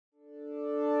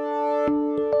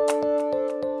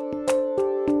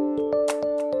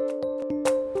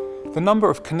The number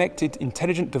of connected,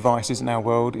 intelligent devices in our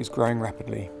world is growing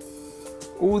rapidly.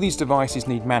 All these devices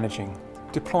need managing,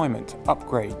 deployment,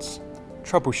 upgrades,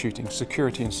 troubleshooting,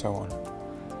 security and so on.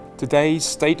 Today's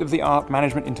state-of-the-art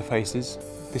management interfaces,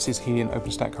 this is here in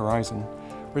OpenStack Horizon,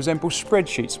 resemble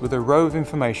spreadsheets with a row of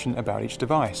information about each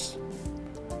device.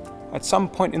 At some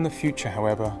point in the future,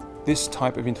 however, this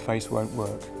type of interface won't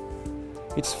work.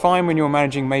 It's fine when you're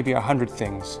managing maybe 100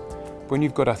 things. When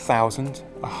you've got 1,000,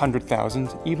 100,000,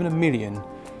 even 1 million,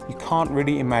 you can't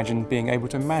really imagine being able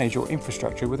to manage your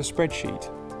infrastructure with a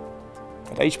spreadsheet.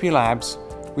 At HP Labs,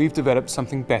 we've developed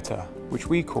something better, which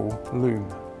we call Loom.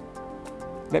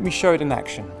 Let me show it in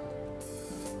action.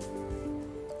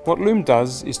 What Loom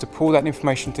does is to pull that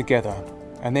information together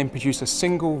and then produce a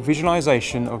single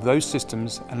visualization of those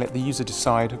systems and let the user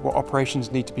decide what operations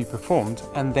need to be performed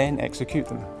and then execute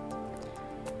them.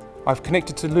 I've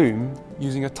connected to Loom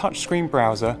using a touchscreen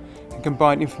browser and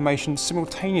combined information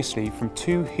simultaneously from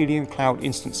 2 Helium Cloud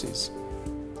instances.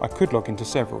 I could log into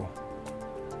several.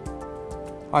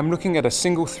 I'm looking at a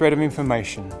single thread of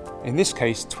information, in this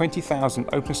case 20,000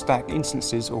 OpenStack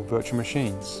instances or virtual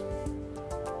machines.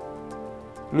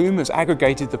 Loom has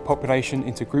aggregated the population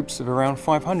into groups of around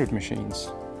 500 machines.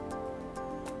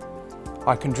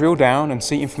 I can drill down and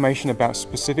see information about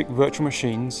specific virtual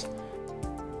machines,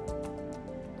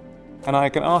 and I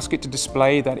can ask it to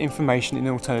display that information in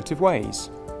alternative ways.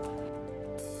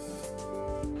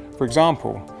 For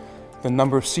example, the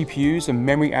number of CPUs and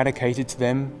memory allocated to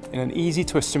them in an easy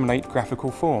to assimilate graphical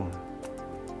form.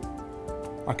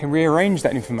 I can rearrange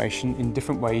that information in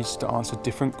different ways to answer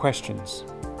different questions.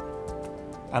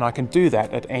 And I can do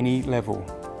that at any level.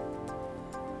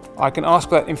 I can ask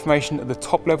for that information at the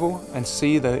top level and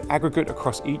see the aggregate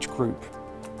across each group.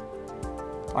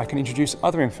 I can introduce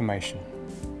other information.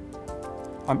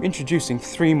 I'm introducing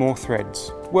 3 more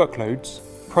threads: workloads,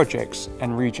 projects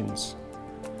and regions.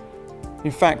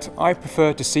 In fact, I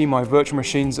prefer to see my virtual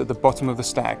machines at the bottom of the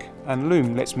stack, and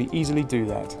Loom lets me easily do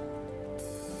that.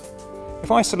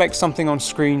 If I select something on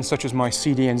screen such as my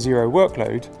CDN0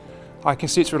 workload, I can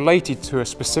see it's related to a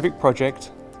specific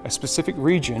project, a specific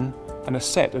region and a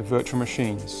set of virtual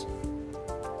machines.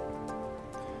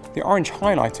 The orange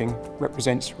highlighting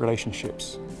represents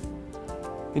relationships.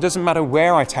 It doesn't matter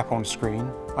where I tap on screen,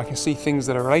 I can see things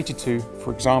that are related to,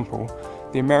 for example,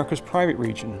 the Americas private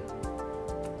region.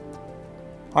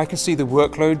 I can see the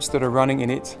workloads that are running in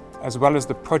it, as well as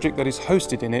the project that is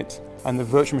hosted in it and the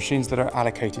virtual machines that are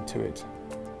allocated to it.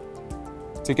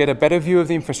 To get a better view of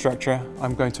the infrastructure,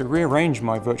 I'm going to rearrange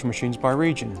my virtual machines by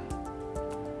region.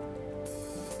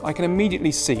 I can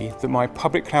immediately see that my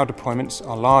public cloud deployments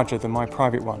are larger than my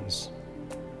private ones.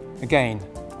 Again,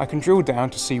 I can drill down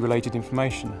to see related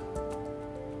information.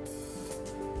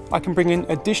 I can bring in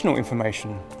additional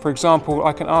information. For example,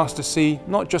 I can ask to see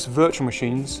not just virtual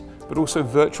machines, but also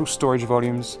virtual storage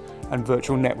volumes and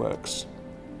virtual networks.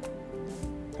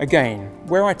 Again,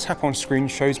 where I tap on screen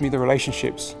shows me the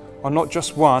relationships on not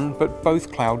just one, but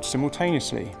both clouds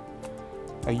simultaneously.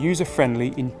 A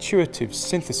user-friendly, intuitive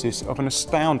synthesis of an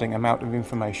astounding amount of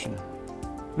information.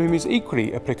 Loom is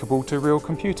equally applicable to real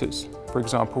computers, for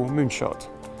example, Moonshot,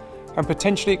 and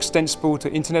potentially extensible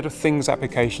to Internet of Things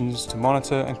applications to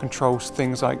monitor and control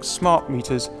things like smart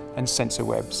meters and sensor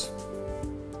webs.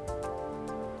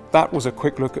 That was a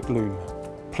quick look at Loom.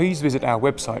 Please visit our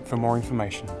website for more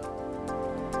information.